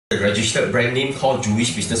a registered brand name called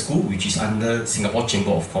Jewish Business School, which is under Singapore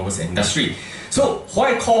Chamber of Commerce and Industry. So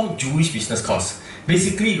why call Jewish Business course?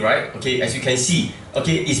 Basically, right, okay, as you can see,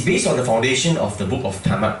 okay, it's based on the foundation of the book of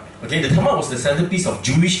Talmud. Okay, the Talmud was the centerpiece of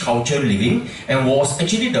Jewish culture living and was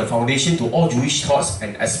actually the foundation to all Jewish thoughts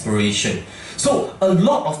and aspiration. So a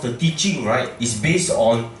lot of the teaching, right, is based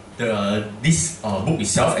on this book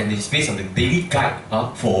itself, and it's based on the daily guide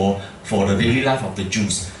for the daily life of the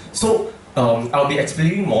Jews. So I'll be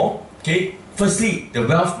explaining more. Okay, firstly, the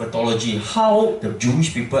wealth mythology, how the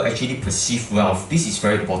Jewish people actually perceive wealth. This is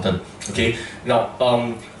very important. Okay, now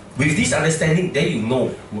with this understanding, then you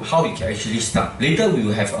know how you can actually start. Later we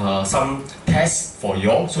will have some tests for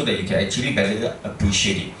you all so that you can actually better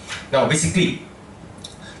appreciate it. Now basically,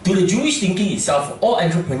 to the Jewish thinking itself, all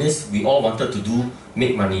entrepreneurs, we all wanted to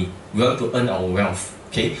make money. We want to earn our wealth.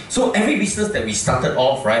 Okay, so every business that we started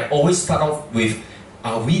off, right, always start off with,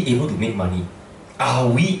 are we able to make money? Are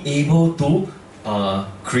we able to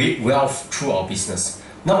create wealth through our business?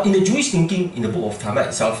 Now, in the Jewish thinking, in the book of Talmud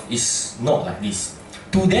itself, is not like this.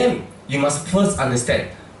 To them, you must first understand,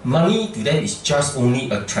 money to them is just only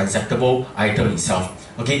a transactable item itself.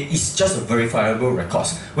 Okay, it's just a verifiable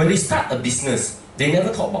records. When they start a business, they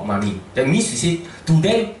never talk about money. That means to say, to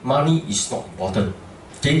them, money is not important.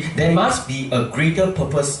 Okay, there must be a greater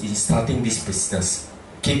purpose in starting this business.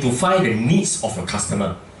 Okay, to find the needs of your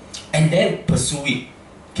customer and then pursue it.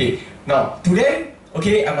 Okay, now to them,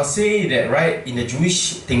 okay, I must say that, right, in the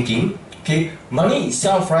Jewish thinking, okay, money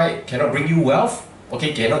itself, right, cannot bring you wealth,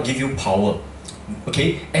 okay, cannot give you power.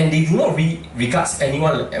 Okay, and they do not regard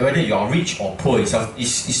anyone, whether you are rich or poor itself,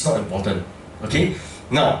 is not important. Okay,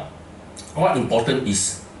 now what important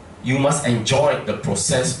is you must enjoy the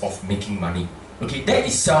process of making money. Okay, that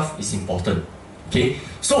itself is important. Okay,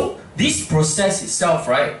 so this process itself,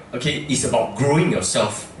 right, okay, is about growing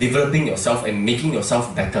yourself, developing yourself, and making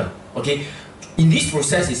yourself better. Okay, in this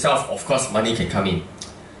process itself, of course, money can come in.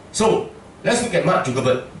 So let's look at Mark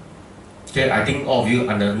Zuckerberg. Okay, I think all of you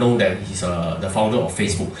know that he's the founder of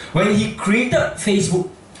Facebook. When he created Facebook,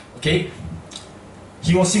 okay,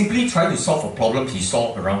 he was simply trying to solve a problem he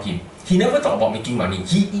saw around him. He never thought about making money.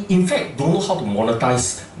 He in fact don't know how to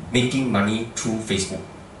monetize making money through Facebook.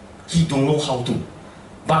 He don't know how to.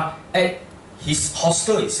 But at his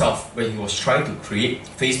hostel itself, when he was trying to create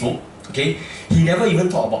Facebook, okay, he never even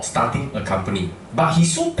thought about starting a company. But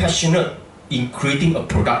he's so passionate in creating a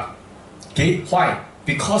product. Okay, why?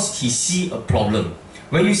 Because he see a problem.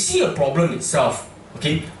 When you see a problem itself,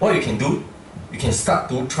 okay, what you can do, you can start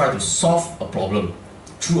to try to solve a problem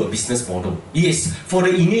through a business model. Yes, for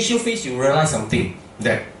the initial phase, you realize something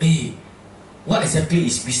that, hey, what exactly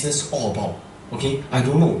is business all about? Okay, I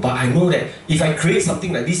don't know, but I know that if I create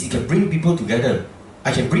something like this, it can bring people together.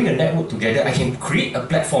 I can bring a network together. I can create a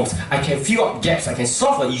platforms. I can fill up gaps. I can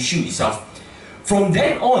solve an issue itself. From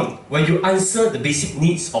then on, when you answer the basic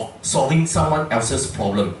needs of solving someone else's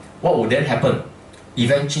problem, what will then happen?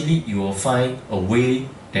 Eventually, you will find a way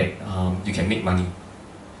that you can make money.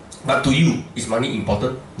 But to you, is money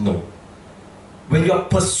important? No. When you are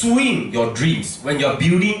pursuing your dreams, when you are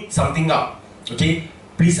building something up, okay,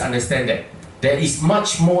 please understand that there is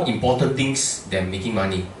much more important things than making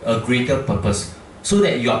money, a greater purpose, so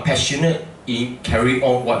that you are passionate in carrying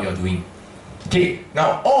on what you are doing. Okay,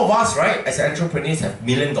 now all of us, right, as entrepreneurs have $1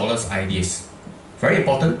 million ideas. Very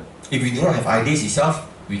important. If we do not have ideas itself,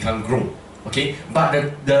 we can't grow. Okay, but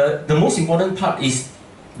the most important part is,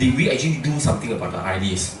 did we actually do something about the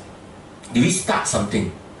ideas? Did we start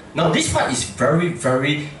something? Now this part is very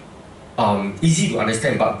easy to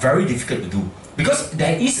understand, but very difficult to do, because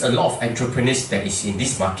there is a lot of entrepreneurs that is in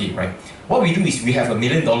this market, right? What we do is we have a $1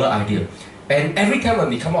 million idea, and every time when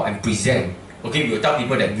we come out and present, okay, we will tell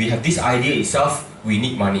people that we have this idea itself, we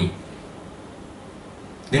need money.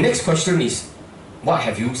 The next question is, what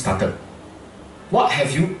have you started? What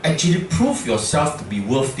have you actually proved yourself to be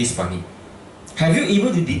worth this money? Are you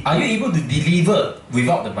able to deliver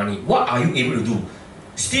without the money? What are you able to do?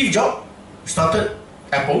 Steve Jobs started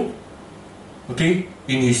Apple, okay,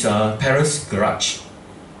 in his parents' garage.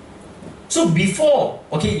 So before,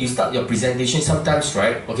 okay, you start your presentation, sometimes,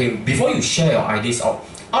 right, okay, before you share your ideas out,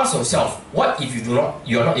 ask yourself, what if you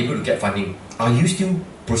are not able to get funding? Are you still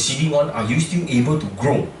proceeding on? Are you still able to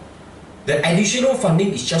grow? The additional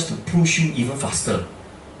funding is just to push you even faster,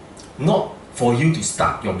 not for you to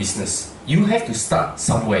start your business. You have to start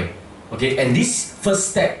somewhere, okay? And this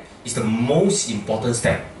first step is the most important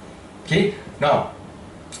step. Okay, now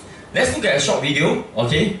let's look at a short video,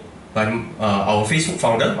 okay, by our Facebook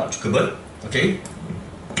founder, Mark Zuckerberg. Okay,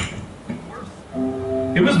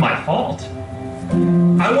 it was my fault.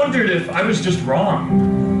 I wondered if I was just wrong,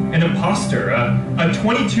 and an imposter, a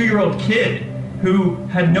 22-year-old kid who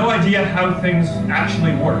had no idea how things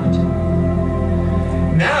actually worked.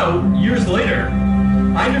 Now, years later,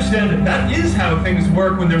 I understand that that is how things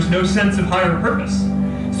work when there's no sense of higher purpose.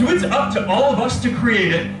 So it's up to all of us to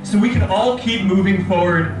create it so we can all keep moving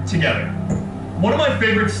forward together. One of my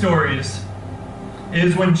favorite stories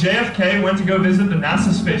is when JFK went to go visit the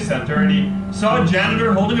NASA Space Center, and he saw a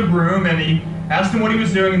janitor holding a broom, and he asked him what he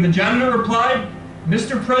was doing, and the janitor replied,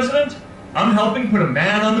 "Mr. President, I'm helping put a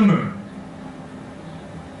man on the moon."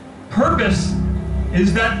 Purpose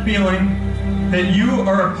is that feeling that you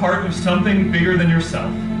are a part of something bigger than yourself,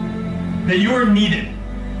 that you are needed,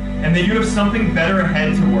 and that you have something better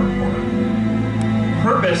ahead to work for.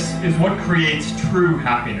 Purpose is what creates true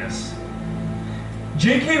happiness.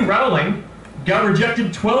 J.K. Rowling got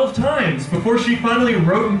rejected 12 times before she finally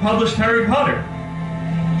wrote and published Harry Potter.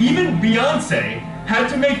 Even Beyonce had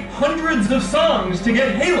to make hundreds of songs to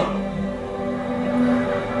get Halo.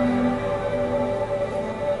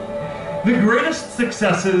 The greatest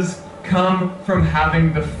successes come from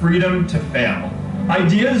having the freedom to fail.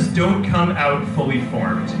 Ideas don't come out fully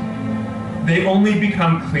formed. They only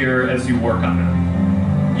become clear as you work on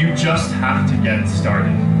them. You just have to get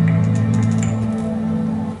started.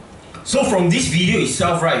 So from this video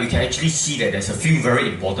itself, right, you can actually see that there's a few very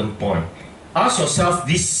important points. Ask yourself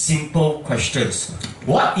these simple questions.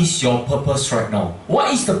 What is your purpose right now?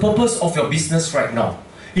 What is the purpose of your business right now?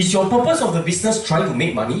 Is your purpose of the business trying to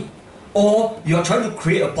make money? Or you're trying to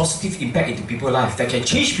create a positive impact into people's life that can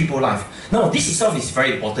change people's life? Now, this itself is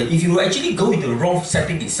very important. If you actually go into the wrong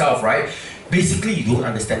setting itself, right, basically you don't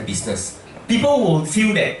understand business. People will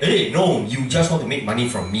feel that, hey, no, you just want to make money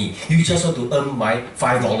from me. You just want to earn my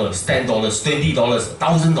 $5, $10, $20,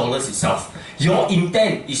 $1,000 itself. Your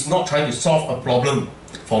intent is not trying to solve a problem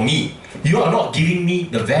for me. You are not giving me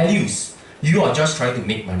the values. You are just trying to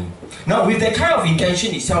make money. Now, with that kind of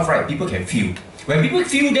intention itself, right, people can feel. When people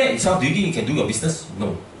feel that itself, do you think you can do your business?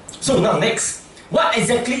 No. So now next, what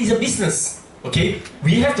exactly is a business? Okay,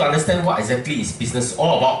 we have to understand what exactly is business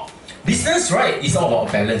all about. Business, right, is all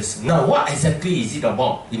about balance. Now, what exactly is it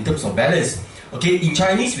about in terms of balance? Okay, in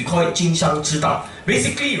Chinese, we call it 经商之道.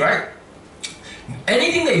 Basically, right,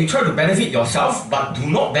 anything that you try to benefit yourself but do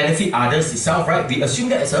not benefit others itself, right, we assume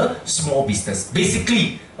that as a small business.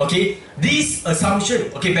 Basically, okay, this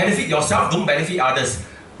assumption, okay, benefit yourself, don't benefit others.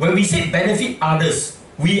 When we say benefit others,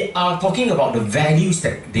 we are talking about the values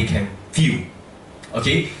that they can feel.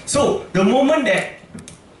 Okay, so the moment that,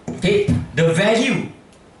 okay, the value,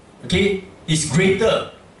 okay, is greater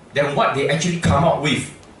than what they actually come up with,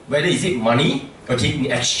 whether is it money, okay,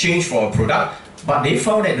 in exchange for a product, but they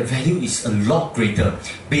found that the value is a lot greater.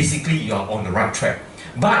 Basically, you are on the right track.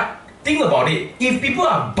 But think about it, if people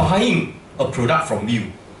are buying a product from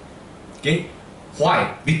you, okay,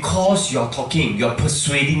 why? Because you're talking, you're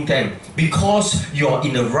persuading them, because you're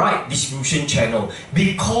in the right distribution channel,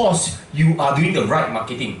 because you are doing the right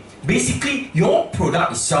marketing. Basically, your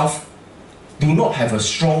product itself do not have a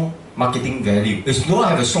strong marketing value. It does not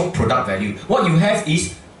have a strong product value. What you have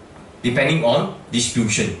is depending on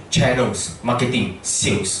distribution, channels, marketing,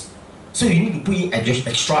 sales. So you need to put in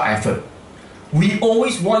extra effort. We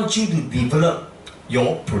always want you to develop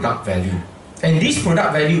your product value. And this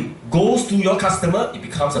product value goes to your customer, it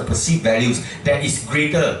becomes a perceived value that is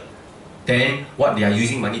greater than what they are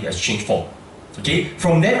using money to exchange for. Okay,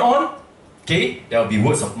 from then on, okay, there will be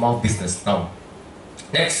words of mouth business now.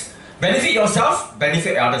 Next, benefit yourself,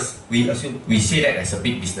 benefit others. We say that as a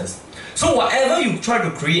big business. So whatever you try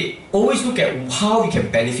to create, always look at how you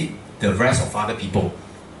can benefit the rest of other people.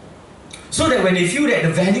 So that when they feel that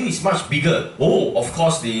the value is much bigger, oh, of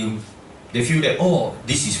course they feel that, oh,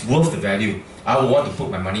 this is worth the value. I will want to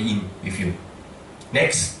put my money in with you.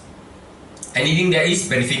 Next, anything that is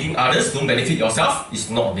benefiting others, don't benefit yourself,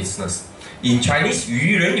 is not a business. In Chinese,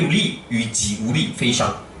 于人有利，于己无利，非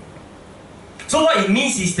商. So what it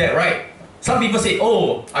means is that, right, some people say,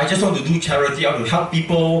 oh, I just want to do charity, I want to help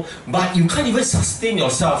people, but you can't even sustain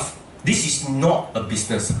yourself. This is not a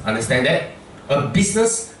business. Understand that? A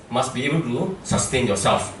business must be able to sustain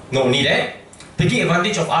yourself. Not only that, taking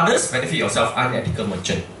advantage of others, benefit yourself, unethical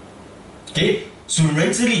merchant. Okay? 损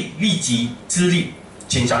人之利，利己之利，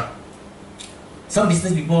经商. Some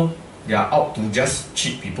business people, they are out to just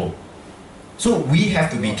cheat people. So we have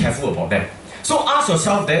to be careful about that. So ask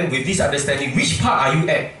yourself then, with this understanding, which part are you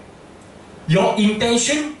at? Your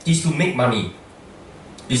intention is to make money.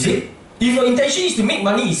 Is it? If your intention is to make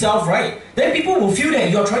money itself, right, then people will feel that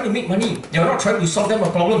you're trying to make money. You're not trying to solve them a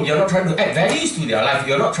problem. You're not trying to add values to their life.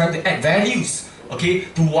 You're not trying to add values, okay,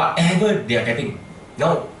 to whatever they are getting.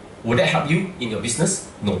 Now, will that help you in your business?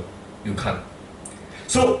 No, you can't.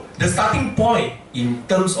 So the starting point in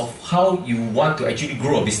terms of how you want to actually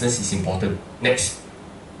grow a business is important. Next.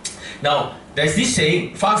 Now, there's this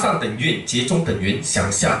saying, 发上等愿，结中等缘，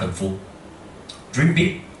向下等福. Dream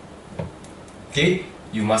big. Okay,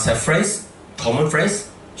 you must have friends, common friends,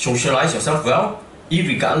 socialize yourself well,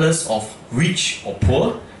 irregardless of rich or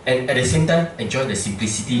poor, and at the same time, enjoy the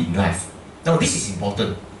simplicity in life. Now, this is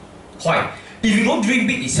important. Why? If you don't dream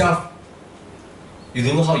big itself, you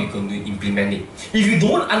don't know how you're going to implement it. If you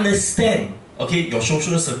don't understand, okay, your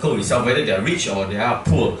social circle itself, whether they are rich or they are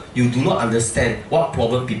poor, you do not understand what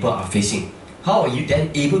problem people are facing. How are you then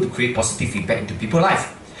able to create positive impact into people's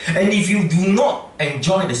life? And if you do not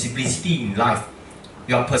enjoy the simplicity in life,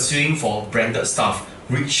 you are pursuing for branded stuff,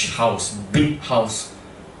 rich house, big house.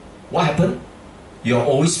 What happened? You are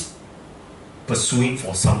always pursuing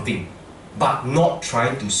for something, but not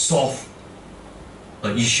trying to solve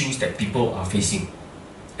the issues that people are facing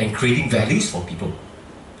and creating values for people.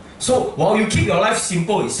 So while you keep your life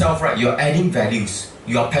simple itself, right, you're adding values.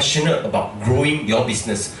 You are passionate about growing your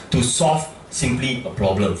business to solve simply a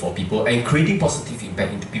problem for people and creating positive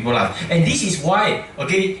impact into people's life. And this is why,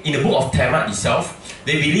 okay, in the book of Tamar itself,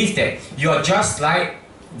 they believe that you are just like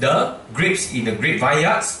the grapes in the grape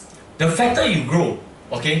vineyards. The fatter you grow,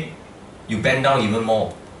 okay, you bend down even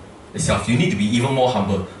more itself. You need to be even more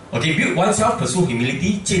humble. Okay, build oneself, pursue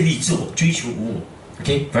humility, 建立自我，追求无我.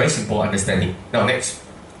 Okay, very simple understanding. Now next.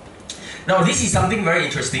 Now this is something very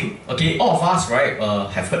interesting. Okay, all of us, right,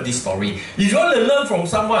 have heard this story. If you want to learn from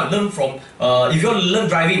someone, if you want to learn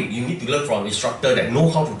driving, you need to learn from an instructor that know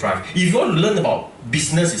how to drive. If you want to learn about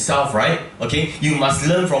business itself, right, okay, you must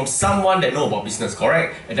learn from someone that know about business,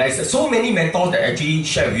 correct? And there is so many mentors that actually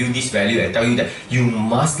share with you this value and tell you that you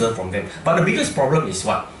must learn from them. But the biggest problem is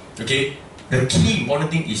what? Okay, the key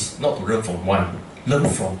important thing is not to learn from one. Learn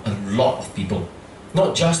from a lot of people.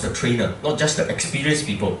 Not just the trainer, not just the experienced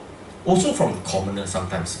people. Also from the commoner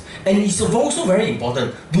sometimes. And it's also very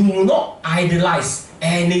important, do not idolize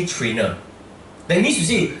any trainer. That means to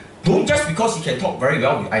say, don't just because he can talk very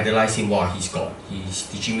well, you idolize him, wow, he's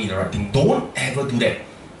teaching me the right thing. Don't ever do that.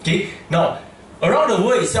 Okay? Now, around the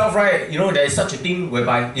world itself, right, you know, there is such a thing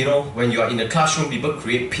whereby, you know, when you are in the classroom, people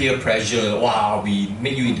create peer pressure. Wow, we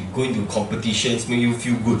make you go into competitions, make you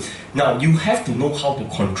feel good. Now, you have to know how to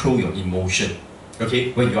control your emotion,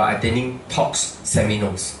 okay, when you are attending talks,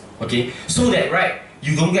 seminars. Okay, so that, right,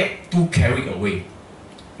 you don't get too carried away.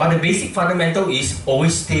 But the basic fundamental is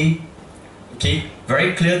always stay, okay,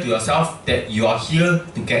 very clear to yourself that you are here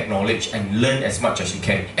to get knowledge and learn as much as you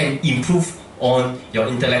can and improve on your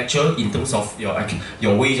intellectual in terms of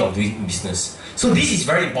your ways of doing business. So this is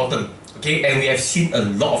very important. Okay, and we have seen a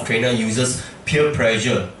lot of trainer uses peer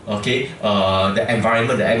pressure, okay, the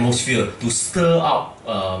environment, the atmosphere to stir up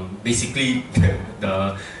basically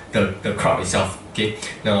the crowd itself. Okay,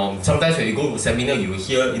 now sometimes when you go to a seminar, you will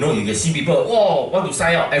hear, you know, you can see people, oh, want to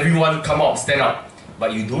sign up, everyone come out, stand up.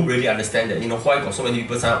 But you don't really understand that, you know, why got so many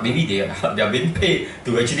people sign up. Maybe they are being paid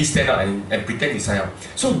to actually stand up and pretend to sign up.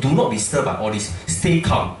 So do not be stirred by all this. Stay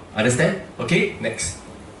calm. Understand? Okay, next.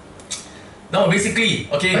 Now basically,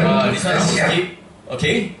 okay, this one is skip.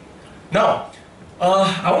 Okay. Now,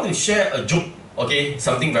 I want to share a joke. Okay,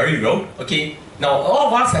 something very real. Okay. Now, all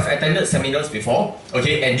of us have attended seminars before,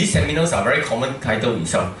 okay, and these seminars are very common title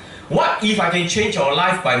itself. What if I can change your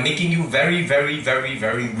life by making you very, very, very,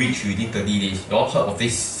 very rich within 30 days? You all heard of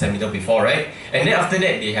this seminar before, right? And then after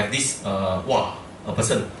that, they have this, a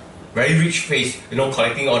person, very rich face, you know,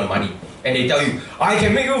 collecting all the money. And they tell you, I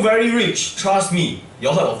can make you very rich, trust me. You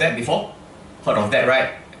all heard of that before? Heard of that,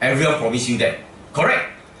 right? Everyone promised you that. Correct?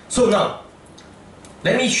 So now,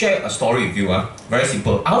 let me share a story with you. Very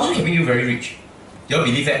simple. I also can make you very rich. You all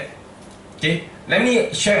believe that? Okay, let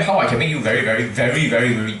me share how I can make you very, very, very,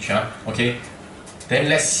 very rich. Okay, then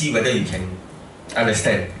let's see whether you can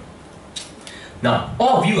understand. Now,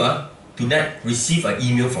 all of you tonight receive an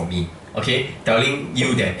email from me, okay, telling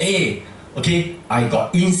you that, hey, okay, I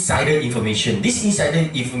got insider information. This insider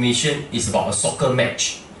information is about a soccer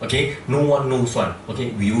match. Okay, no one knows one.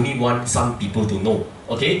 Okay, we only want some people to know.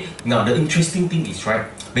 Okay, now the interesting thing is, right,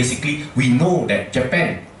 basically we know that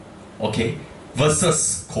Japan, okay,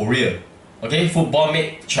 versus Korea, okay, football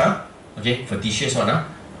match, okay, fictitious one,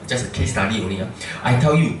 just a case study only. I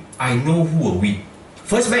tell you, I know who will win.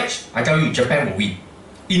 First match, I tell you, Japan will win.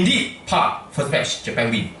 Indeed, first match,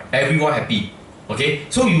 Japan win. Everyone happy. Okay,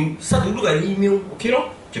 so you start to look at the email, okay,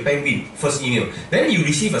 Japan win, first email. Then you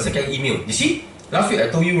receive a second email. You see, last week I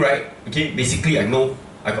told you, right, okay, basically I know,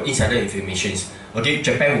 I got insider information. Okay,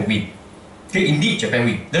 Japan will win. Okay, indeed, Japan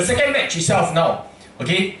win. The second match itself now,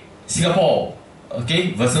 okay, Singapore,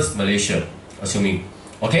 okay, versus Malaysia, assuming.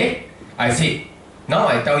 Okay, I say, Now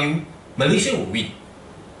I tell you, Malaysia will win.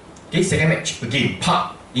 Okay, second match, again,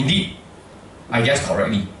 pa, indeed, I guessed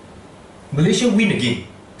correctly. Malaysia win again.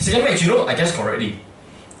 Second match, I guessed correctly.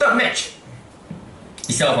 Third match,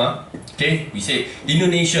 itself, okay, we say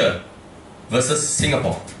Indonesia versus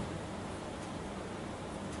Singapore.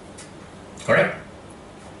 Correct?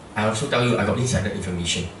 I also tell you I got insider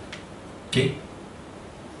information. Okay?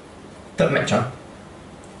 Third match,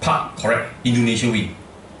 pa, correct, Indonesia win.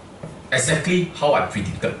 Exactly how I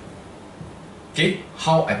predicted. Okay?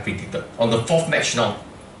 How I predicted. On the fourth match now.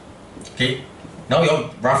 Okay? Now you're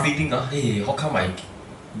roughly think, hey, how come I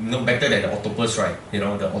better than the octopus, right? The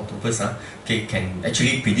octopus, okay, can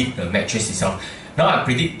actually predict the matches itself. Now I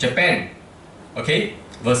predict Japan, okay,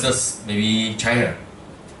 versus maybe China.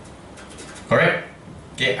 Correct?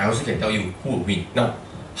 Okay, I also can tell you who will win. Now,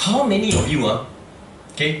 how many of you,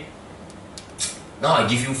 okay, now I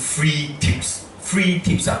give you free tips. Free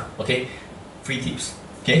tips, okay? Free tips,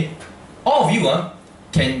 okay? All of you,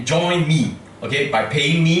 can join me, okay, by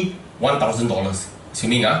paying me $1,000.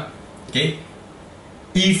 Assuming, okay?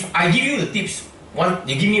 If I give you the tips,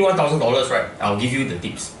 you give me $1,000, right? I'll give you the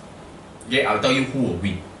tips. Okay, I'll tell you who will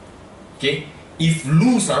win. Okay? If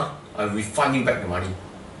lose, I'll refund you back the money.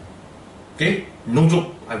 Okay? No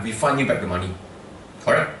joke, I'll refund you back the money.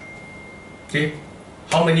 Correct? Okay?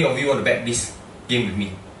 How many of you want to bet this game with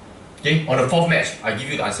me? Okay? On the fourth match, I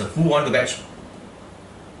give you the answer. Who won the match?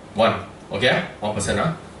 One. Okay? One person.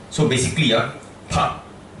 So basically, pa,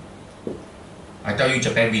 I tell you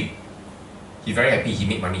Japan win. He very happy, he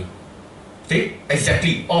make money. Okay?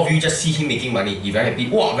 Exactly. All of you just see him making money. He very happy.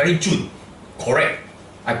 Wow, very June. Correct.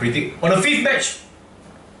 I predict. On the fifth match,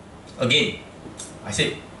 again, I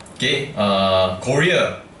said, okay,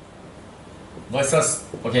 Korea versus,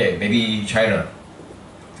 okay, maybe China.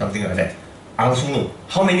 Something like that. I also know.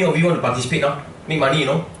 How many of you want to participate now? Make money,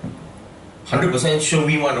 100% sure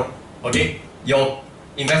win one, Okay? Your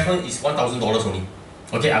investment is $1,000 only.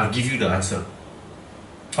 Okay, I'll give you the answer.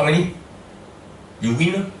 How many? You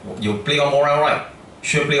win, you play one more round, right?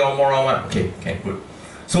 Sure play one more round, right? Okay, good.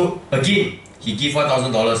 So again, he give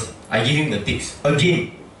 $1,000. I give him the tips.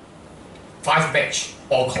 Again, 5 match,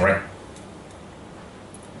 all correct.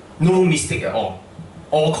 No mistake at all.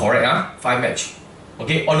 All correct, 5 match.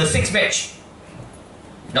 Okay, on the 6th match,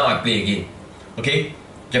 now I play again. Okay,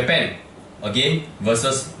 Japan again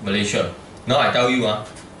versus Malaysia. Now I tell you,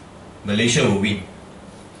 Malaysia will win.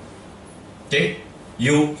 Okay,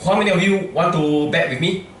 how many of you want to bet with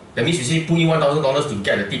me? That means you say put in $1,000 to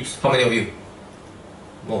get the tips. How many of you?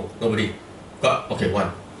 No, nobody. Got? Okay,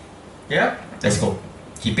 one. Yeah, let's go.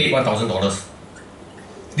 He paid $1,000.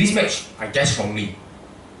 This match, I guess wrongly.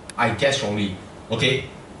 Okay,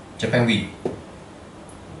 Japan win.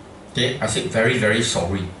 Okay, I said very, very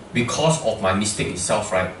sorry. Because of my mistake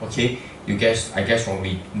itself, right? Okay, I guess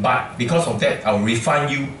wrongly. But because of that, I'll refund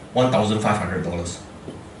you $1,500.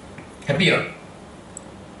 Happy,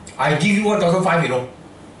 I give you $1,500,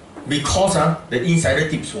 because the insider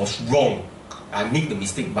tips was wrong. I make the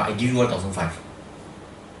mistake, but I give you $1,500.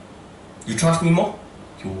 You trust me more?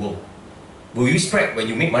 You will. Will you spread when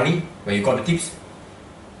you make money? When you got the tips?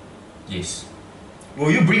 Yes.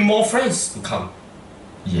 Will you bring more friends to come?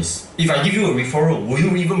 Yes. If I give you a referral, will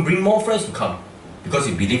you even bring more friends to come? Because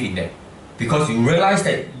you believe in that. Because you realize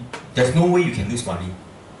that there's no way you can lose money.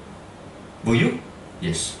 Will you?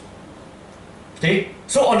 Yes. Okay,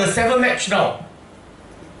 so on the 7th match now,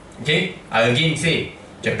 okay, I again say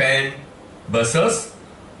Japan versus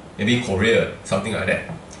maybe Korea, something like that.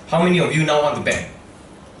 How many of you now want to bet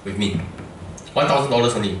with me? $1,000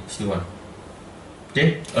 only, still one.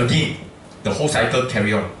 Okay, again, the whole cycle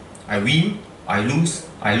carry on. I win, I lose,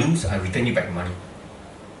 I return you back the money.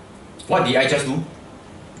 What did I just do?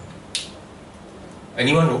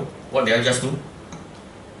 Anyone know what did I just do?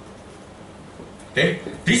 Okay,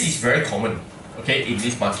 this is very common. Okay, in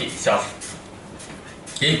this market itself.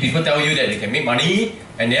 Okay, people tell you that they can make money,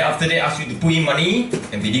 and then after they ask you to put in money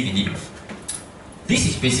and believe in it. This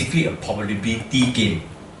is basically a probability game.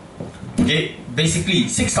 Okay, basically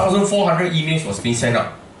 6,400 emails was being sent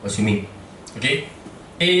out, assuming. Okay,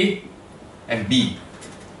 A and B.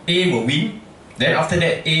 A will win, then after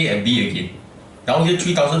that A and B again. Down here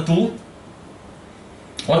 3,002,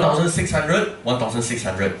 1,600,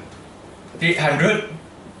 1,600, 800,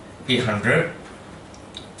 800,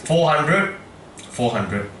 400,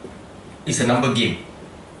 400. It's a number game.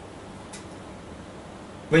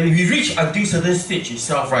 When we reach until certain stage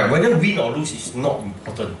itself, right, whether win or lose is not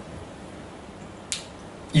important.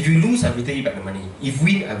 If you lose, I return you back the money. If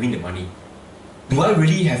win, I win the money. Do I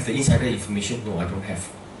really have the insider information? No, I don't have.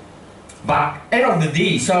 But end of the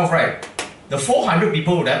day itself, right, the 400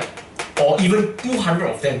 people that or even 200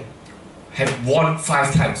 of them have won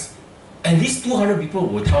 5 times. And these 200 people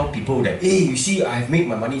will tell people that, hey, you see, I've made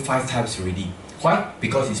my money 5 times already. Why?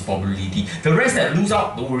 Because it's probability. The rest that lose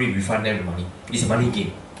out, don't worry, refund them the money. It's a money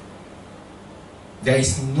game. There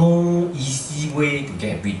is no easy way to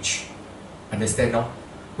get rich. Understand now?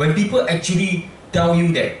 When people actually tell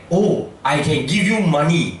you that, oh, I can give you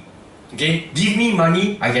money, okay, give me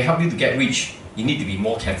money, I can help you to get rich, you need to be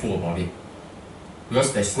more careful about it.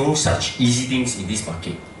 Because there's no such easy things in this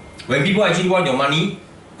market. When people actually want your money,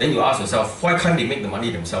 then you ask yourself, why can't they make the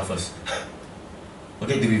money themselves first?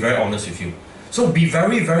 Okay, to be very honest with you. So be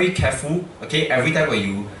very, very careful, okay, every time when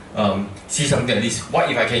you see something like this. What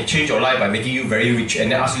if I can change your life by making you very rich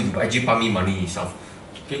and then ask you to actually pay me money itself?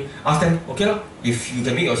 Okay, ask them, okay, if you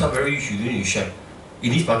can make yourself very rich, you don't need to share.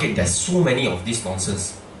 In this market, there's so many of this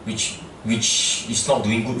nonsense which is not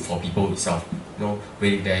doing good for people itself. You know,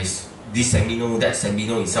 when there's this seminar, that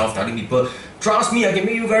seminar itself, telling people, trust me, I can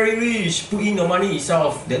make you very rich, put in your money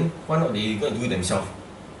itself, then why not they go and do it themselves?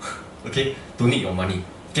 Okay, don't need your money.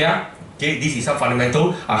 Okay, okay, this is some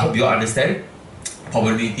fundamental. I hope you all understand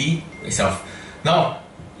probability itself. Now,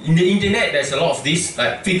 in the internet, there's a lot of this,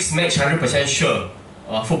 like fixed match, 100% sure,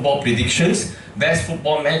 football predictions, best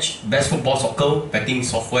football match, best football soccer, betting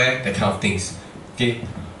software, that kind of things. Okay,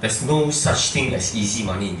 there's no such thing as easy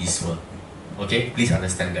money in this world. Okay, please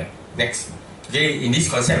understand that. Next. Okay, in this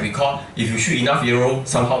concept we call, if you shoot enough euro,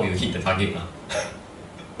 somehow you hit the target.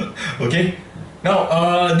 Okay.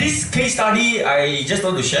 Now, this case study I just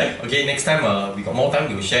want to share. Okay, next time we got more time,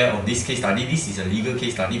 we will share on this case study. This is a legal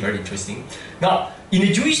case study, very interesting. Now, in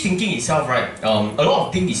the Jewish thinking itself, right, a lot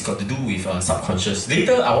of things is got to do with subconscious.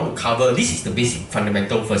 Later, I want to cover, this is the basic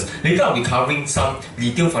fundamental first. Later, I'll be covering some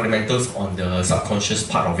detailed fundamentals on the subconscious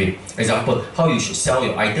part of it. Example, how you should sell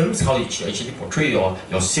your items, how you should actually portray your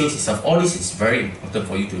sales itself. All this is very important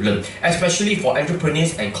for you to learn, especially for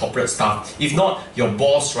entrepreneurs and corporate staff. If not, your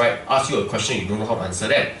boss, right, asks you a question, you don't know how to answer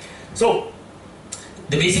that. So,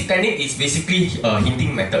 the basic technique is basically a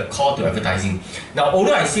hinting method, call to advertising. Now,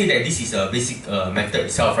 although I say that this is a basic method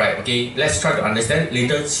itself, right, okay, let's try to understand,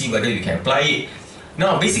 later see whether you can apply it.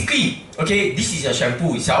 Now, basically, okay, this is a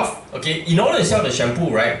shampoo itself, okay, in order to sell the shampoo,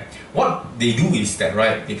 right, what they do is that,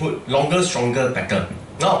 right, they put longer, stronger, better.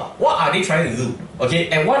 Now, what are they trying to do? Okay,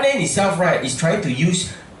 and one end itself, right, is trying to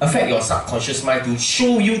affect your subconscious mind to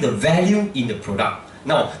show you the value in the product.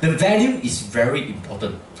 Now, the value is very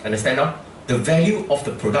important, understand now? The value of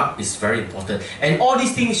the product is very important. And all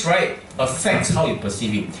these things, right, affects how you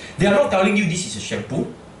perceive it. They are not telling you this is a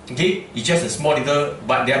shampoo, okay? It's just a small little,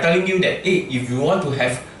 but they are telling you that, hey, if you want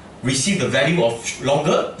to receive the value of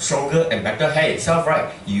longer, stronger, and better hair itself,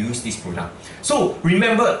 right, you use this product. So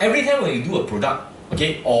remember, every time when you do a product,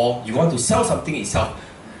 okay, or you want to sell something itself,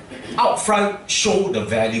 upfront show the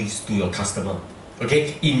values to your customer,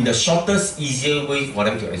 okay, in the shortest, easier way for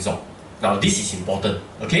them to absorb. Now this is important,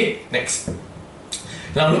 okay? Next.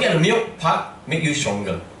 Now look at the milk part, make you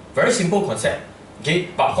stronger. Very simple concept, okay?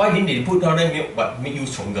 But why didn't they put down the milk but make you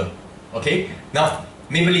stronger? Okay? Now,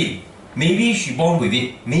 Maybelline. Maybe she born with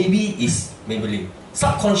it. Maybe it's Maybelline.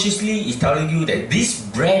 Subconsciously it's telling you that this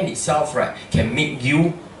brand itself, right, can make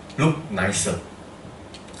you look nicer.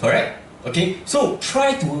 Correct? Okay? So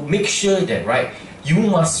try to make sure that, right, you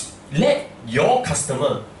must let your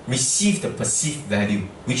customer receive the perceived value,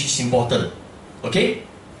 which is important. Okay?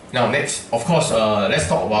 Now next, of course, let's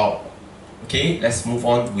talk about, okay, let's move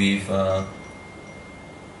on with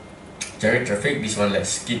generate traffic. This one let's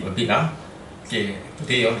skip a bit. Okay,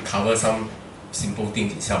 today I want to cover some simple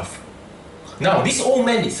things itself. Now this old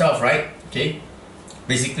man itself, right, okay,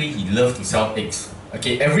 basically he loves to sell eggs.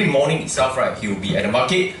 Okay, every morning itself, right, he will be at the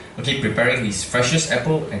market, okay, preparing his freshest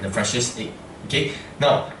apple and the freshest egg. Okay,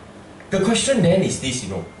 now the question then is this, you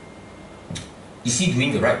know, is he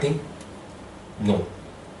doing the right thing? No.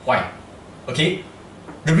 Why? Okay,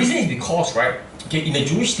 the reason is because, right, okay, in the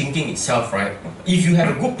Jewish thinking itself, right, if you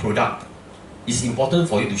have a good product, it's important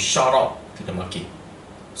for you to shout out to the market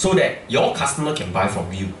so that your customer can buy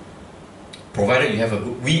from you. Provided you have a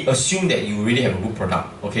good, we assume that you really have a good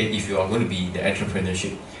product, okay, if you are going to be in the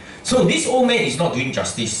entrepreneurship. So this old man is not doing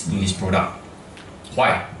justice to his product.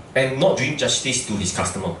 Why? And not doing justice to his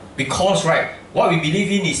customer. Because, right, what we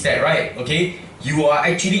believe in is that, right, okay, you are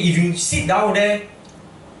actually, if you sit down there,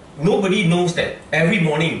 nobody knows that every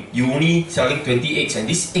morning you only selling 20 eggs and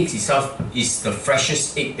this egg itself is the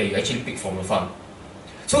freshest egg that you actually pick from the farm.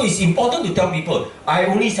 So it's important to tell people, I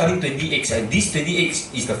only selling 20 eggs and this 20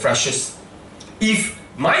 eggs is the freshest. If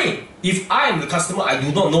I am the customer, I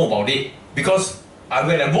do not know about it because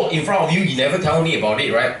when I walk in front of you, you never tell me about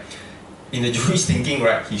it, right? In the Jewish thinking,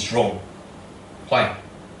 right, he's wrong. Why?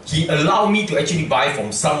 he allowed me to actually buy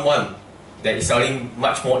from someone that is selling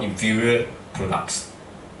much more inferior products.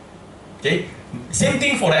 Okay, same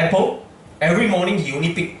thing for the apple. Every morning he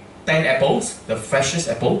only pick 10 apples, the freshest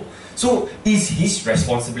apple. So it's his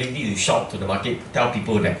responsibility to shout to the market, tell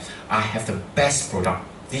people that I have the best product.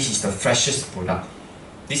 This is the freshest product.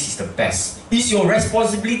 This is the best. It's your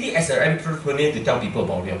responsibility as an entrepreneur to tell people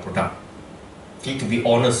about your product. Okay, to be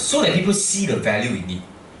honest, so that people see the value in it.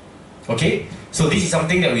 Okay, so this is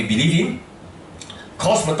something that we believe in.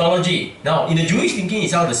 Cosmetology. Now, in the Jewish thinking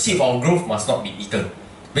itself, the seed of growth must not be eaten.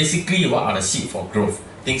 Basically, what are the seed for growth?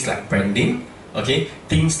 Things like branding, okay?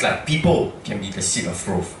 Things like people can be the seed of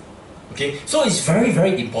growth. Okay, so it's very,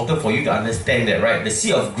 very important for you to understand that, right? The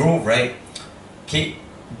seed of growth, right? Okay,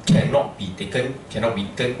 cannot be taken, cannot be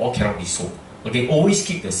eaten, or cannot be sold. Okay, always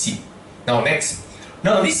keep the seed. Now, next.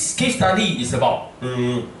 Now, this case study is about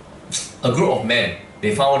a group of men.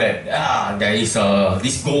 They found that there is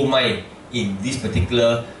this gold mine in this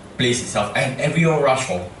particular place itself, and everyone rushed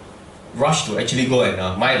to actually go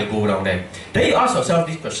and mine the gold down there. Then you ask yourself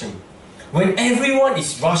this question: when everyone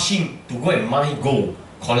is rushing to go and mine gold,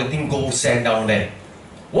 collecting gold sand down there,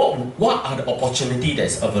 what are the opportunities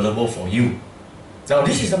that's available for you? Now,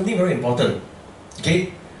 this is something very important.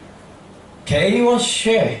 Okay, can anyone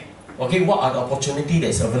share? Okay, what are the opportunities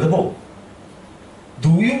that's available? Do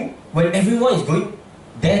you, when everyone is going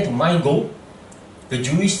there to mine gold, the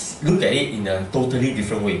Jewish look at it in a totally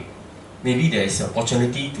different way. Maybe there's an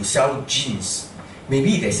opportunity to sell jeans.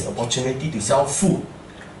 Maybe there's an opportunity to sell food.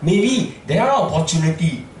 Maybe there are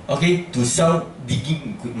opportunities, okay, to sell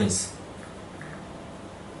digging equipments.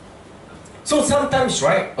 So sometimes,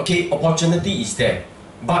 right, okay, opportunity is there.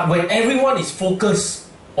 But when everyone is focused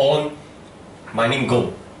on mining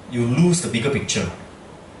gold, you lose the bigger picture.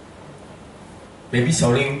 Maybe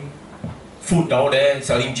selling food down there,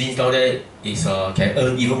 selling jeans down there is can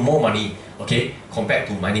earn even more money, okay, compared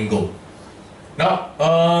to mining gold.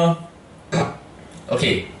 Now,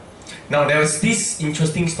 okay. Now there was this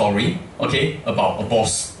interesting story, okay, about a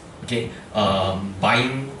boss, okay,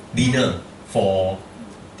 buying dinner for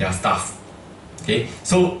their staff. Okay,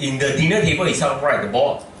 so in the dinner table itself, right,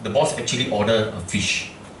 the boss actually ordered a fish,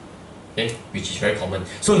 okay, which is very common.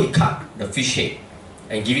 So he cut the fish head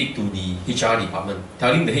and give it to the HR department,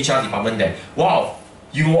 telling the HR department that, wow,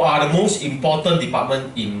 you are the most important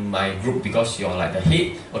department in my group because you're like the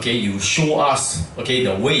head, okay, you show us, okay,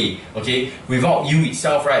 the way, okay, without you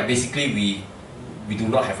itself, right, basically we do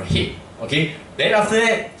not have a head, okay. Then after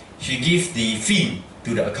that, she gives the fin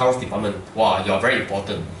to the accounts department. Wow, you're very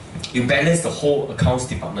important. You balance the whole accounts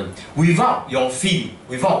department. Without your fin,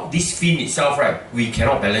 without this fin itself, right, we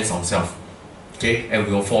cannot balance ourselves, okay, and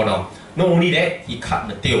we will fall down. Not only that, he cut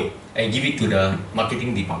the tail and give it to the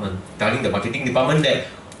marketing department, telling the marketing department that,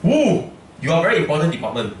 woo, you are a very important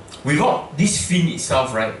department. Without this fin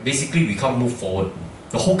itself, right, basically we can't move forward.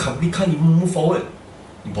 The whole company can't even move forward.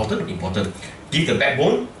 Important, important. Give the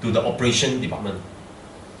backbone to the operation department.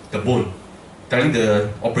 The bone. Telling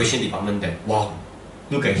the operation department that, wow,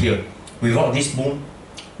 look at here. Without this bone,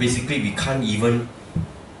 basically we can't even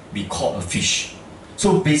be caught a fish.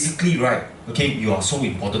 So basically, right, okay, you are so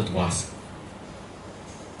important to us.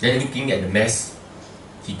 Then looking at the mess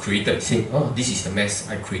he created, saying, oh, this is the mess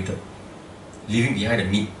I created. Leaving behind the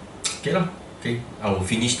meat. Okay lah, okay, I will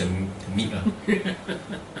finish the meat lah.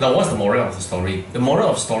 Now, what's the moral of the story? The moral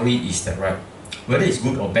of the story is that, right, whether it's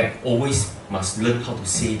good or bad, always must learn how to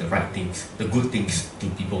say the right things, the good things to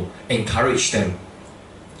people. Encourage them.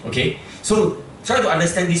 Okay? So, try to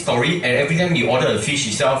understand this story, and every time you order a fish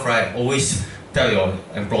itself, right, always tell your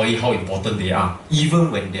employee how important they are, even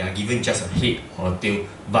when they are given just a head or a tail,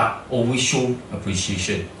 but always show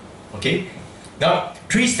appreciation. Okay? Now,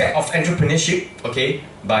 3 Steps of Entrepreneurship, okay,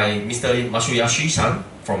 by Mr. Masayoshi-san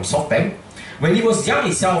from SoftBank. When he was young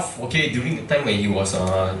himself, okay, during the time when he was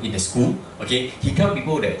in the school, okay, he tell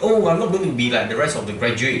people that, oh, I'm not going to be like the rest of the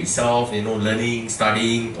graduate itself, you know, learning,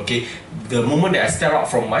 studying, okay. The moment that I step out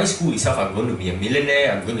from my school itself, I'm going to be a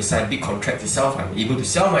millionaire, I'm going to sign big contracts itself, I'm able to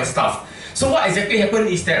sell my stuff. So what exactly happened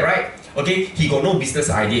is that, right, okay, he got no business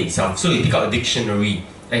idea itself, so he picked out a dictionary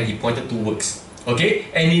and he pointed 2 words, okay,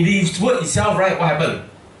 and in this word itself, right, what happened?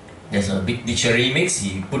 There's a big dictionary mix,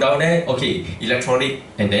 he put down there, okay, electronic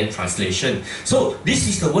and then translation. So this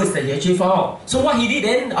is the words that he actually found out. So what he did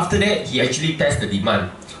then, after that, he actually tested the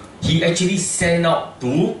demand. He actually sent out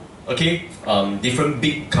to, okay, different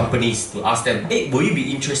big companies to ask them, hey, will you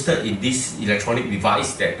be interested in this electronic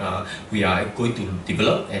device that we are going to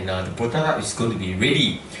develop, and the prototype is going to be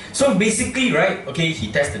ready. So basically, right, okay, he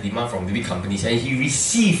tested the demand from big companies and he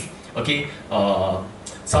received, okay,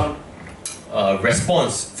 some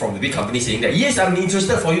response from the big company saying that yes, I'm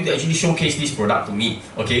interested for you to actually showcase this product to me,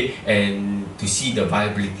 okay, and to see the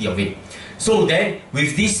viability of it. So then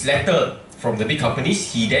with this letter from the big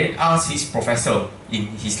companies, he then asked his professor, in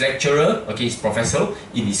his lecturer, okay, his professor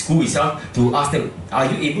in his school itself, to ask them, are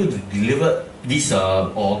you able to deliver this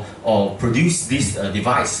or produce this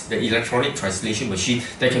device, the electronic translation machine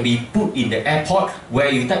that can be put in the airport, where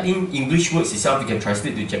you type in English words itself, you can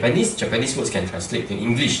translate to Japanese, Japanese words can translate to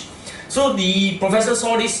English. So the professor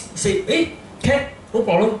saw this, said, hey, can, no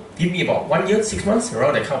problem, give me about 1 year, 6 months,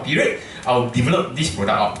 around that kind of period, I'll develop this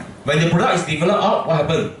product out. When the product is developed out, what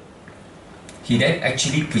happened? He then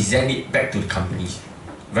actually present it back to the company.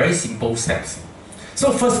 Very simple steps.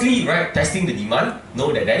 So firstly, right, testing the demand,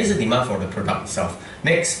 know that there is a demand for the product itself.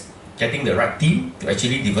 Next, getting the right team to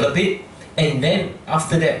actually develop it. And then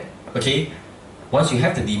after that, okay, once you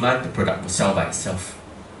have the demand, the product will sell by itself.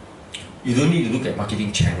 You don't need to look at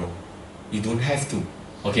marketing channel. You don't have to,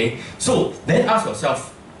 okay? So then ask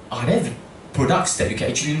yourself, are there products that you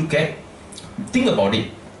can actually look at? Think about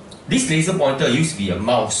it. This laser pointer used to be a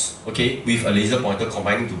mouse, okay, with a laser pointer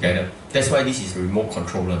combining together. That's why this is a remote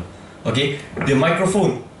controller, okay? The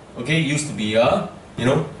microphone, okay, used to be a,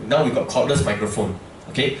 now we've got cordless microphone,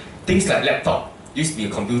 okay? Things like laptop, used to be a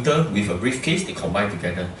computer with a briefcase, they combine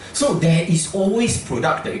together. So there is always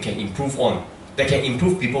product that you can improve on, that can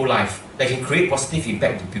improve people's life, that can create positive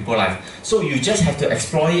impact to people's life. So you just have to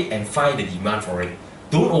explore it and find the demand for it.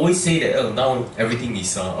 Don't always say that, oh, now everything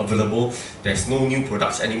is available, there's no new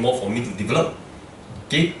products anymore for me to develop.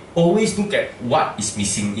 Okay, always look at what is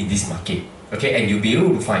missing in this market, okay, and you'll be able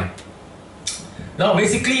to find. Now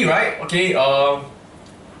basically, right, okay,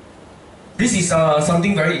 this is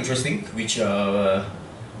something very interesting which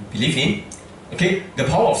believe in. Okay, the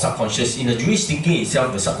power of subconscious. In the Jewish thinking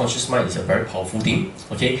itself, the subconscious mind is a very powerful thing.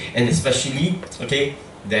 Okay, and especially, okay,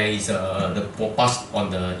 there is the past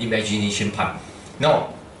on the imagination part.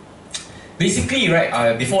 Now, basically,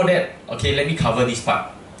 right, before that, okay, let me cover this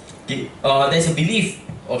part. Okay, there's a belief,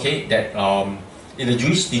 okay, that in the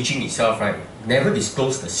Jewish teaching itself, right, never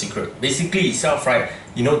disclose the secret. Basically itself, right,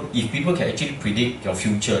 if people can actually predict your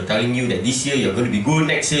future, telling you that this year you're going to be good,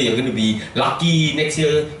 next year you're going to be lucky, next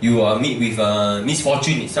year you meet with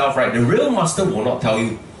misfortune itself, right, the real master will not tell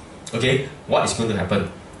you, okay, what is going to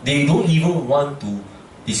happen. They don't even want to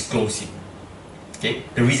disclose it. Okay,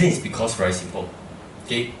 the reason is because very simple.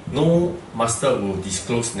 Okay, no master will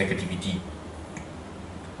disclose negativity.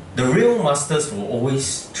 The real masters will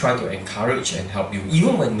always try to encourage and help you.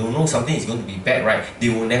 Even when they know something is going to be bad, right, they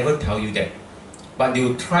will never tell you that. But they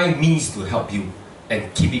will try means to help you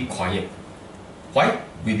and keep it quiet. Why?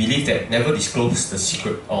 We believe that never disclose the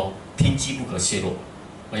secret, or 天机不可泄露.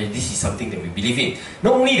 Okay, this is something that we believe in.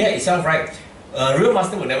 Not only that itself, right, real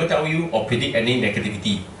master will never tell you or predict any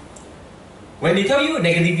negativity. When they tell you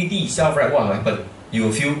negativity itself, right, what will happen? You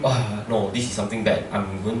will feel, no, this is something bad.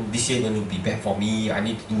 This year going to be bad for me. I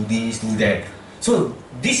need to do this, do that. So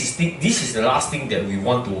this is the last thing that we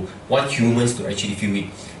want humans to actually feel it.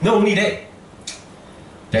 Not only that,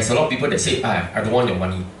 there's a lot of people that say, I don't want your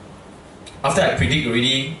money. After I predict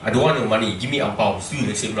already, I don't want your money. Give me ang pao. Still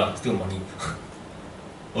the same lah, still money.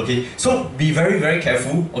 Okay, so be very, very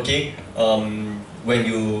careful. Okay, when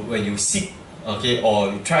you seek, okay,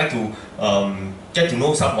 or you try to get to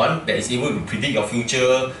know someone that is able to predict your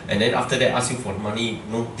future, and then after that ask you for money.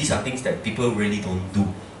 These are things that people really don't do.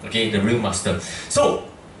 Okay, the real master. So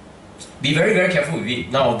be very, very careful with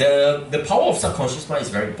it. Now the power of subconscious mind is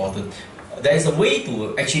very important. There is a way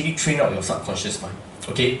to actually train out your subconscious mind.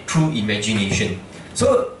 Okay, through imagination.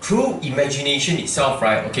 So through imagination itself,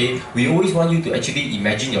 right, okay, we always want you to actually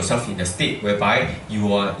imagine yourself in a state whereby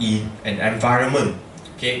you are in an environment,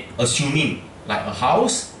 okay, assuming like a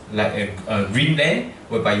house, like a green land,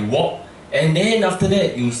 whereby you walk, and then after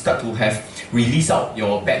that you start to have release out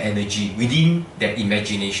your bad energy within that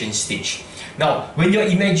imagination stage. Now, when you're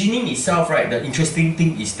imagining itself, right, the interesting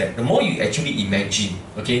thing is that the more you actually imagine,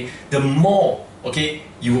 okay, the more, okay,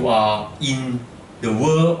 you are in the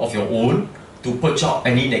world of your own to purge out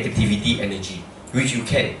any negativity energy, which you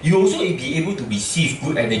can. You also be able to receive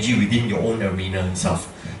good energy within your own arena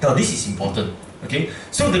itself. Now, this is important, okay?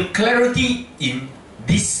 So the clarity in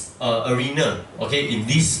this arena, okay, in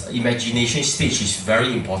this imagination stage is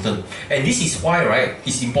very important. And this is why, right,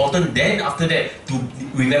 it's important then after that to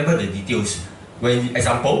remember the details. When,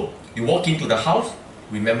 example, you walk into the house,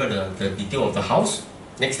 remember the detail of the house.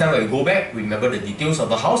 Next time when you go back, remember the details of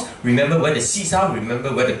the house, remember where the seats are,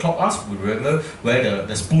 remember where the clock is, remember where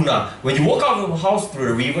the spoon are. When you walk out of the house to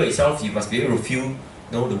the river itself, you must be able to feel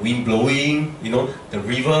the wind blowing, the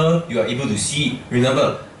river, you are able to see.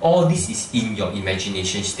 Remember, all this is in your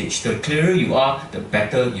imagination stage. The clearer you are, the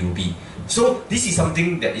better you'll be. So this is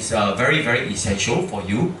something that is very, very essential for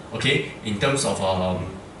you, okay, in terms of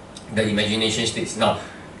the imagination stage. Now,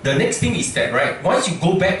 the next thing is that, right, once you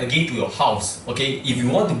go back again to your house, okay, if you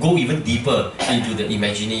want to go even deeper into the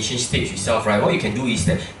imagination stage itself, right, what you can do is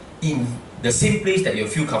that in the same place that you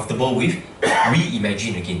feel comfortable with,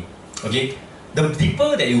 reimagine again, okay? The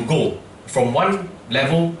deeper that you go from one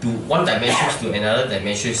level to one dimension to another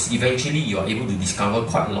dimension, eventually you are able to discover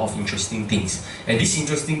quite a lot of interesting things. And this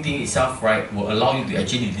interesting thing itself, right, will allow you to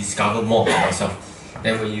actually discover more about yourself.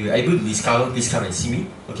 Then when you are able to discover this, come and see me,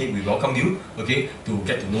 okay, we welcome you, okay, to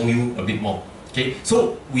get to know you a bit more. Okay,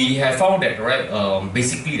 so we have found that, right,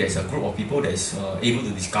 basically there's a group of people that's able to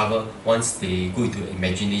discover once they go into the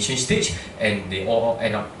imagination stage, and they all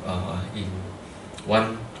end up in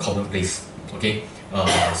one common place. Okay,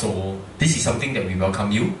 so this is something that we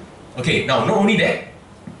welcome you. Okay, now not only that,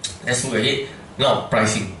 let's look at it. Now,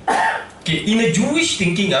 pricing. Okay, in a Jewish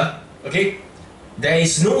thinking, okay, there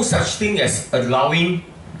is no such thing as allowing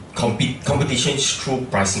competitions through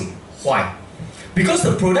pricing. Why? Because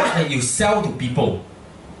the product that you sell to people,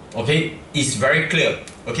 okay, is very clear.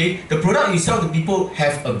 Okay, the product you sell to people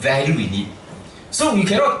have a value in it. So you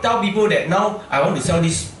cannot tell people that now I want to sell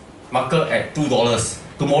this marker at $2.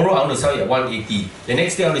 Tomorrow I want to sell it at 180. The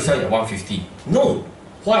next day I want to sell it at 150. No.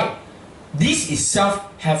 Why? This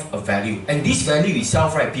itself have a value, and this value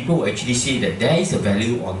itself, right, people will actually say that there is a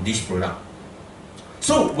value on this product.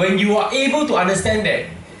 So when you are able to understand that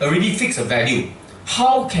already fix a value,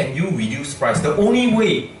 how can you reduce price? The only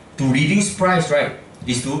way to reduce price, right,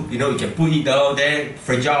 is to, you can put it down there,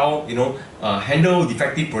 fragile, handle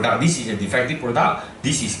defective product. This is a defective product,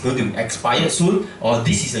 this is going to expire soon, or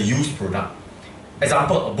this is a used product.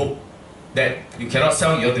 Example, a book that you cannot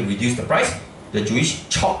sell, you have to reduce the price. The Jewish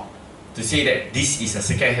chop to say that this is a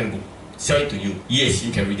second-hand book, sell it to you. Yes,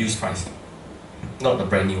 you can reduce price, not the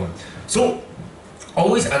brand new one. So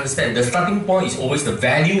always understand the starting point is always the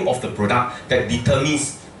value of the product that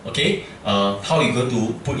determines, okay, how you're going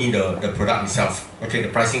to put in the product itself, okay, the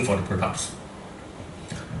pricing for the products.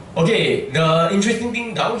 Okay, the interesting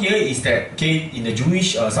thing down here is that, okay, in the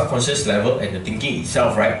Jewish subconscious level and the thinking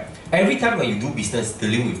itself, right, every time when you do business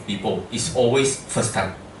dealing with people, it's always first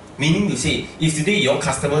time. Meaning to say, if today your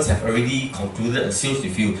customers have already concluded a sales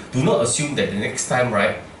with you, do not assume that the next time,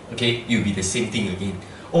 right, okay, you'll be the same thing again.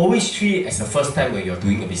 Always treat it as the first time when you're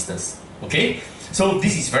doing a business. Okay, so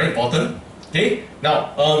this is very important. Okay,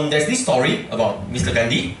 now there's this story about Mr.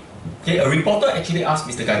 Gandhi. Okay, a reporter actually asked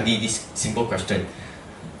Mr. Gandhi this simple question: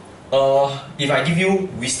 if I give you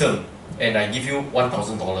wisdom and I give you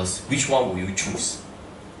 $1,000, which one will you choose?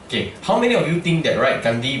 Okay, how many of you think that, right,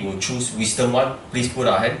 Gandhi will choose wisdom one? Please put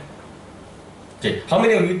our hand. Okay, how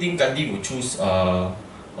many of you think Gandhi will choose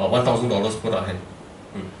 $1,000? Put our hand.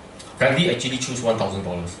 Gandhi actually chose $1,000.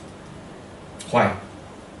 Why?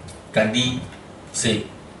 Gandhi said,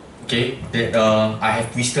 okay, that I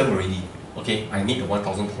have wisdom already. Okay, I need the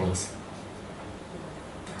 $1,000.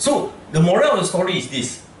 So the moral of the story is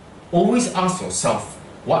this: always ask yourself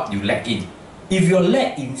what you lack in. If you're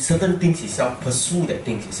lack in certain things itself, pursue that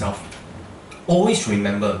things itself. Always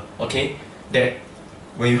remember, okay, that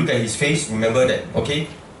when you look at his face, remember that, okay,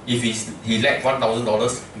 if he lacked $1,000,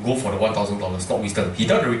 go for the $1,000, not wisdom. He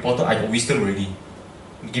told the reporter, I got wisdom already.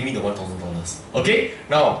 Give me the $1,000. Okay,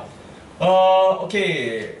 now,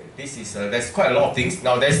 okay, this is there's quite a lot of things.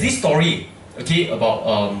 Now there's this story, okay,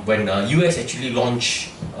 about when US actually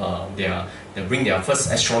launched they bring their first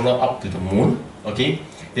astronaut up to the moon. Okay,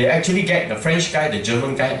 they actually get the French guy, the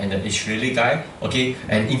German guy, and the Israeli guy, okay,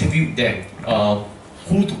 and interviewed them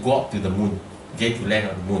who to go up to the moon, okay, to land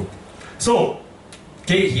on the moon. So,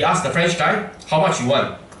 okay, he asked the French guy, how much you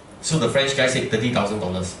want? So the French guy said $30,000.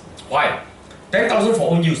 Why? 10,000 for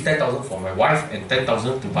own use, 10,000 for my wife, and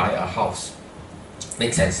 10,000 to buy a house.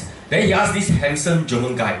 Makes sense. Then he asked this handsome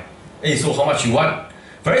German guy, hey, so how much you want?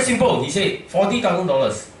 Very simple. He said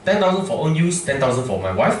 $40,000. 10,000 for own use, 10,000 for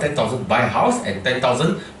my wife, 10,000 to buy a house, and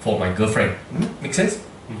 10,000 for my girlfriend. Make sense?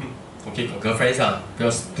 Okay, got girlfriends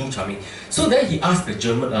because too charming. So then he asked the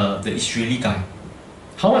the Israeli guy,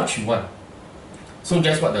 how much you want? So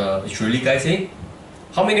guess what the Israeli guy said?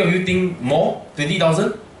 How many of you think more?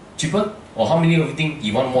 20,000? Cheaper? Or how many of you think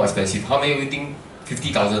you want more expensive? How many of you think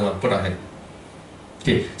 50,000? Put our hand.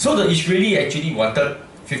 Okay, so the Israeli actually wanted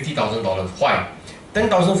 $50,000. Why?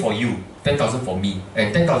 10,000 for you, 10,000 for me,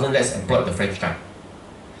 and 10,000 let's employ the French guy.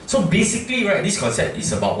 So basically, right, this concept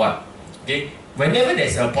is about what? Okay, whenever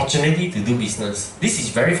there's an opportunity to do business, this is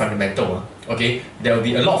very fundamental. Okay, there will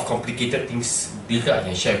be a lot of complicated things later I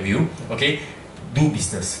can share with you. Okay, do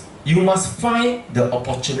business. You must find the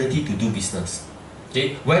opportunity to do business.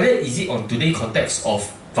 Okay, whether is it on today's context of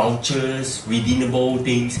vouchers, redeemable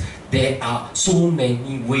things, there are so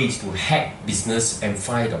many ways to hack business and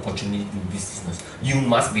find the opportunity to do business. You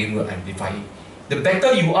must be able to identify it. The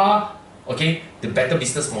better you are, okay, the better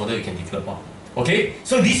business model you can develop. Okay,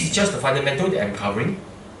 so this is just the fundamental that I'm covering.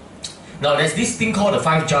 Now there's this thing called the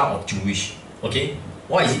 5 jar of Jewish. Okay,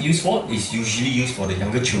 what is it used for? It's usually used for the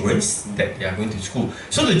younger children that they are going to school.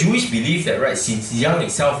 So the Jewish believe that, right, since young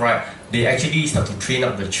itself, right, they actually start to train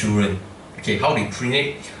up the children. Okay, how they train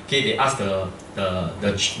it? Okay, they ask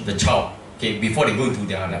the child. Okay, before they go into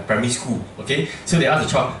their primary school. Okay, so they ask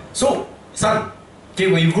the child. So son,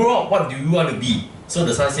 okay, when you grow up, what do you want to be? So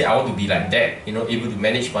the son said, I want to be like that, you know, able to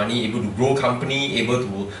manage money, able to grow company, able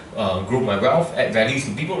to grow my wealth, add values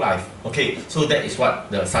to people's life. Okay, so that is what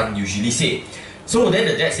the son usually say. So then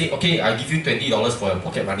the dad say, okay, I'll give you $20 for your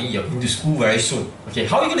pocket money, you're going to school very soon. Okay,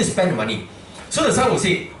 how are you going to spend the money? So the son will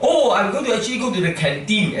say, oh, I'm going to actually go to the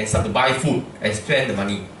canteen and start to buy food and spend the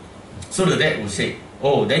money. So the dad will say,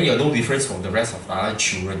 oh, then you're no difference from the rest of the other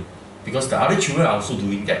children, because the other children are also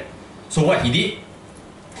doing that. So what he did,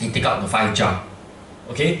 he take out the 5 jar.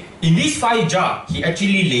 Okay, in this 5 jar, he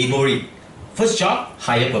actually label it. First jar,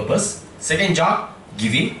 higher purpose. Second jar,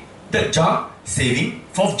 giving. Third jar, saving.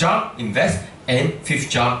 Fourth jar, invest. And fifth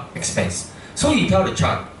jar, expense. So he tell the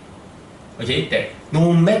child, okay, that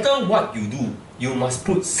no matter what you do, you must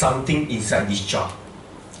put something inside this jar.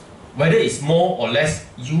 Whether it's more or less,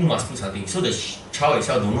 you must put something. So the child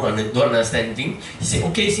itself don't understand anything. He said,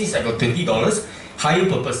 okay, since I got $20, higher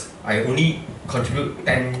purpose, I only contribute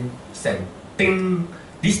 10 cents. Ding.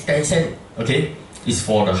 This 10 cents, okay, is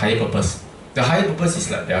for the higher purpose. The higher purpose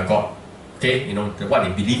is like their God, okay, you know, what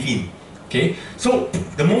they believe in. Okay, so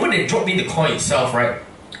the moment they drop in the coin itself, right,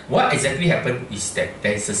 what exactly happened is that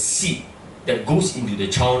there's a seed that goes into the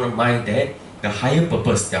child's mind that the higher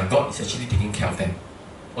purpose, their God, is actually taking care of them.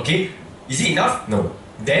 Okay, is it enough? No.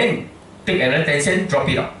 Then take another 10 cents, drop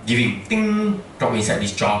it up, giving, ding, drop inside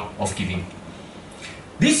this jar of giving.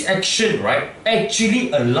 This action, right,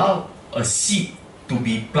 actually allow a seed to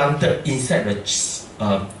be planted inside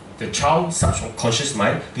the child's subconscious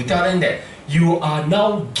mind to tell them that you are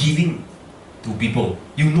now giving to people.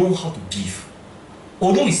 You know how to give.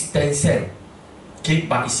 Although it's 10 cents, okay,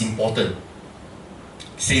 but it's important.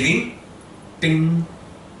 Saving, ding,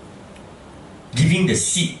 giving the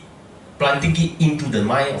seed, planting it into the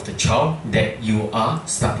mind of the child that you are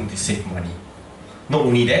starting to save money. Not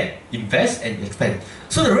only that, invest and expand.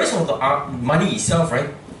 So the rest of the money itself, right,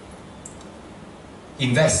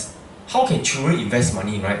 invest. How can children invest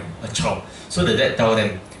money, right? A child. So the dad tell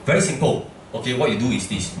them, very simple. Okay, what you do is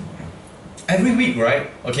this. Every week, right?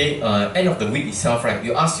 Okay, end of the week itself, right?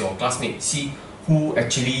 You ask your classmates, see who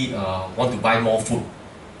actually want to buy more food.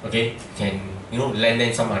 Okay, can, you know, lend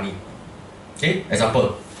them some money. Okay,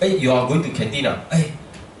 example. Hey, you are going to canteen. Hey,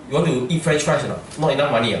 you want to eat French fries or not? Not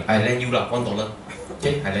enough money. I lend you $1.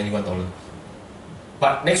 Okay, I lend you $1.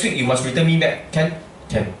 But next week you must return me back. Can?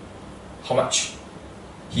 Can. How much?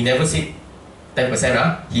 He never said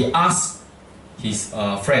 10%. He asked his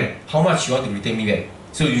friend, how much you want to return me back?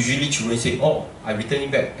 So usually children say, oh, I return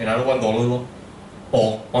it back another $1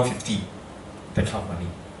 or $1.50. That kind of money.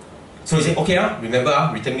 So he said, okay,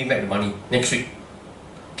 remember, return me back the money next week.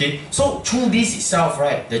 Okay, so through this itself,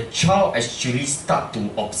 right, the child actually start to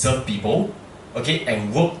observe people, okay,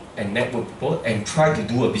 and work and network people and try to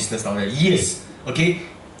do a business out there. Yes, okay,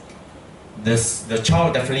 the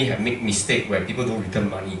child definitely have made mistake where people don't return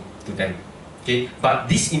money to them. Okay, but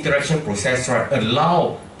this interaction process, right,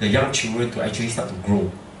 allow the young children to actually start to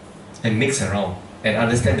grow and mix around and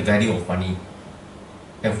understand the value of money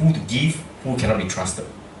and who to give, who cannot be trusted.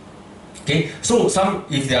 Okay, so some,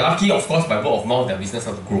 if they're lucky, of course, by word of mouth, their business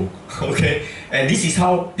starts to grow. Okay, and this is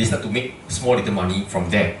how they start to make small little money from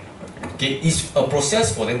there. Okay, it's a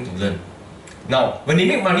process for them to learn. Now, when they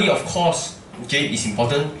make money, of course, okay, it's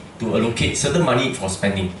important to allocate certain money for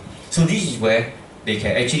spending. So this is where they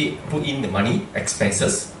can actually put in the money,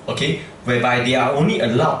 expenses, okay, whereby they are only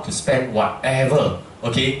allowed to spend whatever,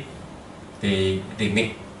 okay, they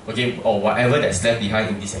make, okay, or whatever that's left behind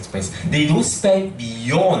in this expense. They don't spend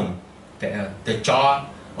beyond the jar,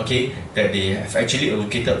 okay, that they have actually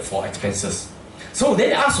allocated for expenses. So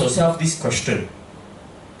then ask yourself this question: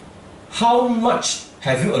 how much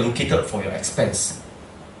have you allocated for your expense?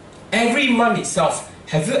 Every month itself,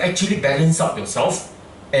 have you actually balanced out yourself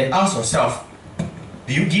and ask yourself,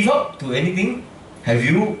 do you give up to anything? Have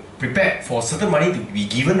you prepared for certain money to be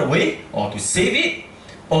given away, or to save it,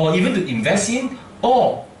 or even to invest in,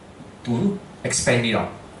 or to expand it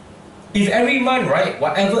out? If every month, right,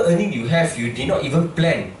 whatever earning you have, you did not even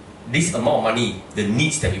plan this amount of money, the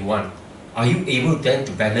needs that you want, are you able then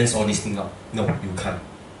to balance all these things out? No, you can't.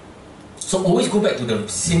 So always go back to the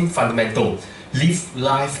same fundamental. Live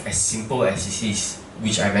life as simple as it is,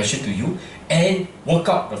 which I mentioned to you, and work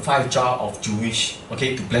out the 5 jars of Jewish,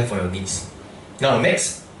 okay, to plan for your needs. Now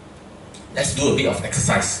next, let's do a bit of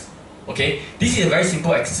exercise. Okay, this is a very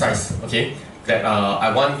simple exercise, okay, that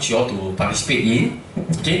I want you all to participate in.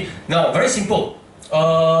 Okay, now very simple.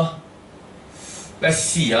 Let's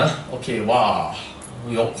see. Okay, wow,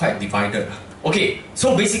 you're quite divided. Okay,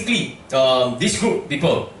 so basically, this group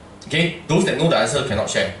people, okay, those that know the answer cannot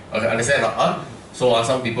share. Okay, understand? So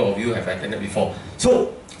some people of you have attended before.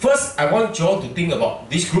 So first, I want you all to think about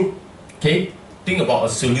this group. Okay, think about a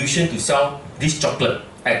solution to sell this chocolate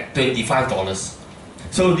at $25.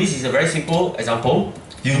 So this is a very simple example.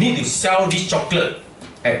 You need to sell this chocolate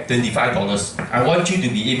at $25. I want you to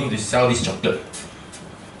be able to sell this chocolate.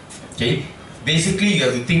 Okay, basically you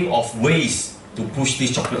have to think of ways to push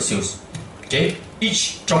this chocolate sales. Okay,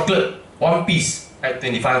 each chocolate, one piece at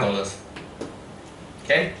 $25.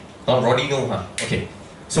 Okay, already know, huh? Okay,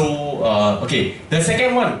 so okay, the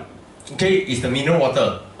second one, okay, is the mineral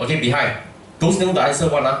water. Okay, behind. Those know the answer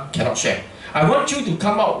one, cannot share. I want you to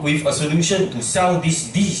come up with a solution to sell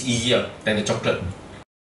this. This is easier than the chocolate.